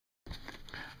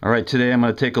Alright, today I'm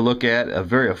going to take a look at a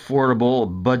very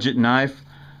affordable budget knife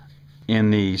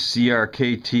in the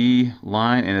CRKT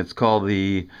line, and it's called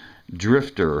the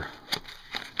Drifter.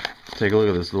 Take a look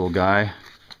at this little guy.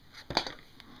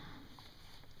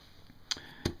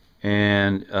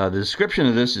 And the description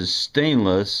of this is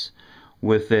stainless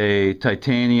with a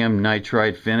titanium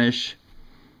nitride finish.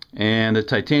 And the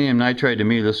titanium nitride, to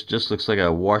me, this just looks like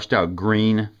a washed out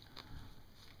green.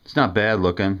 It's not bad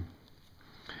looking.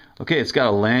 Okay, it's got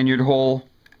a lanyard hole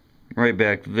right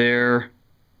back there.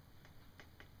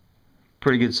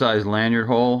 Pretty good sized lanyard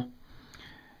hole.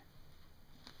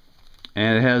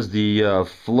 And it has the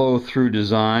flow through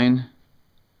design.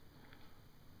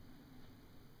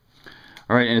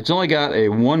 Alright, and it's only got a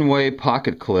one-way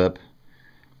pocket clip.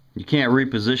 You can't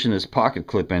reposition this pocket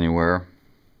clip anywhere.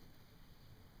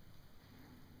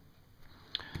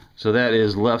 So that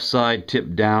is left side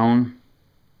tip down.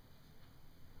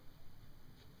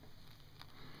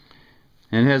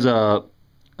 And it has a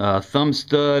thumb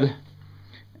stud,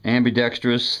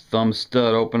 ambidextrous thumb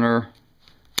stud opener.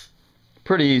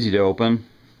 Pretty easy to open.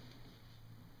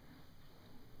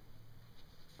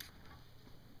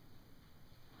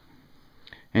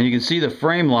 And you can see the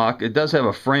frame lock. It does have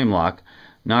a frame lock.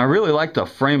 Now I really like the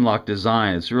frame lock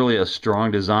design. It's really a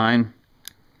strong design.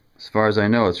 As far as I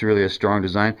know, it's really a strong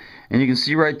design. And you can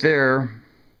see right there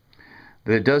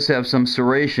that it does have some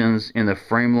serrations in the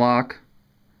frame lock.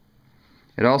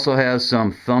 It also has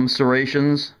some thumb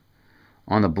serrations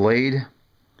on the blade.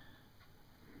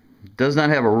 It does not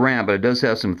have a ramp, but it does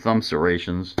have some thumb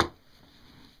serrations.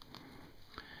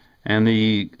 And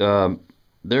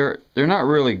they're not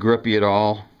really grippy at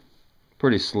all.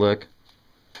 Pretty slick.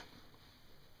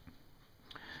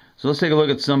 So let's take a look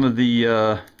at some of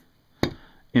the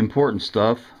important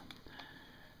stuff.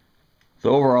 The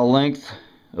overall length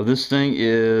of this thing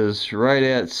is right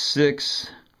at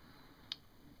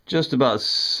just about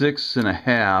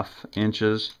 6.5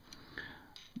 inches.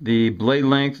 The blade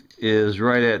length is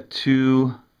right at about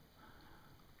 2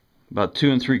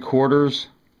 3/4.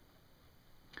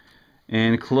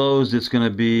 And closed, it's going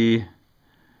to be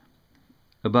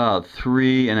about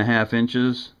 3.5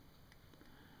 inches.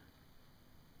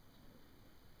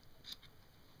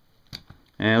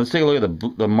 And let's take a look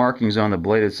at the markings on the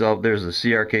blade itself. There's the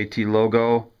CRKT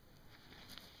logo.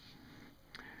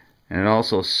 And it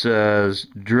also says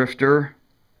Drifter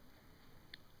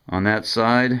on that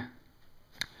side.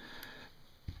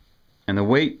 And the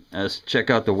weight, let's check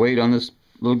out the weight on this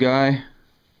little guy.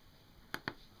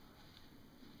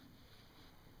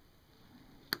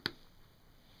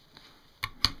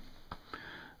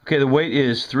 Okay, the weight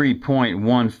is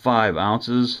 3.15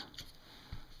 ounces.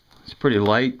 It's pretty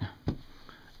light.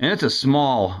 And it's a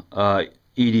small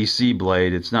EDC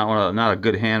blade. It's not a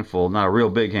good handful, not a real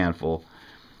big handful.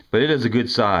 But it is a good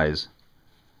size.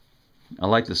 I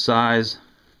like the size.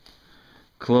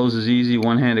 Closes easy,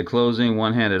 one-handed closing,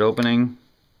 one-handed opening.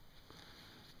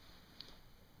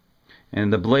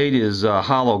 And the blade is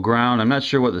hollow ground. I'm not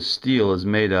sure what the steel is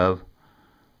made of.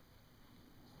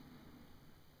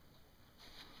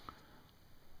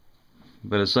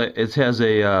 But it has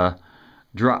a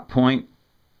drop point.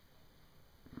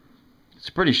 It's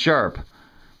pretty sharp.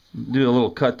 Do a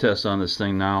little cut test on this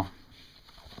thing now.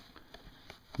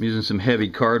 I'm using some heavy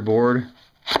cardboard.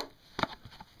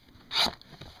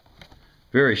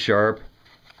 Very sharp.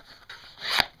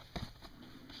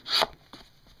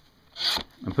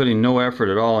 I'm putting no effort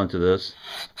at all into this.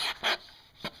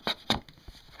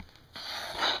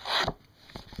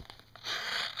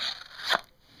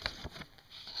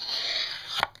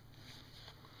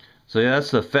 So yeah,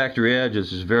 that's the factory edge. It's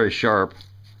just very sharp.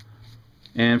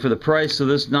 And for the price of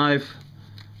this knife,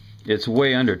 it's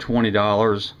way under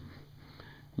 $20.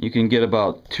 You can get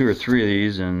about 2 or 3 of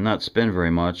these and not spend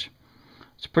very much.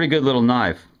 It's a pretty good little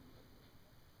knife.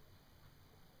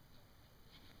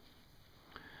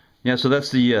 Yeah, so that's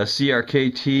the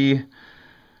CRKT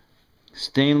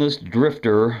stainless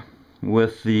Drifter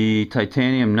with the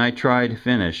titanium nitride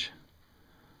finish.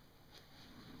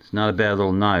 It's not a bad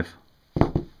little knife.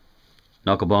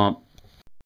 Knuckle bump.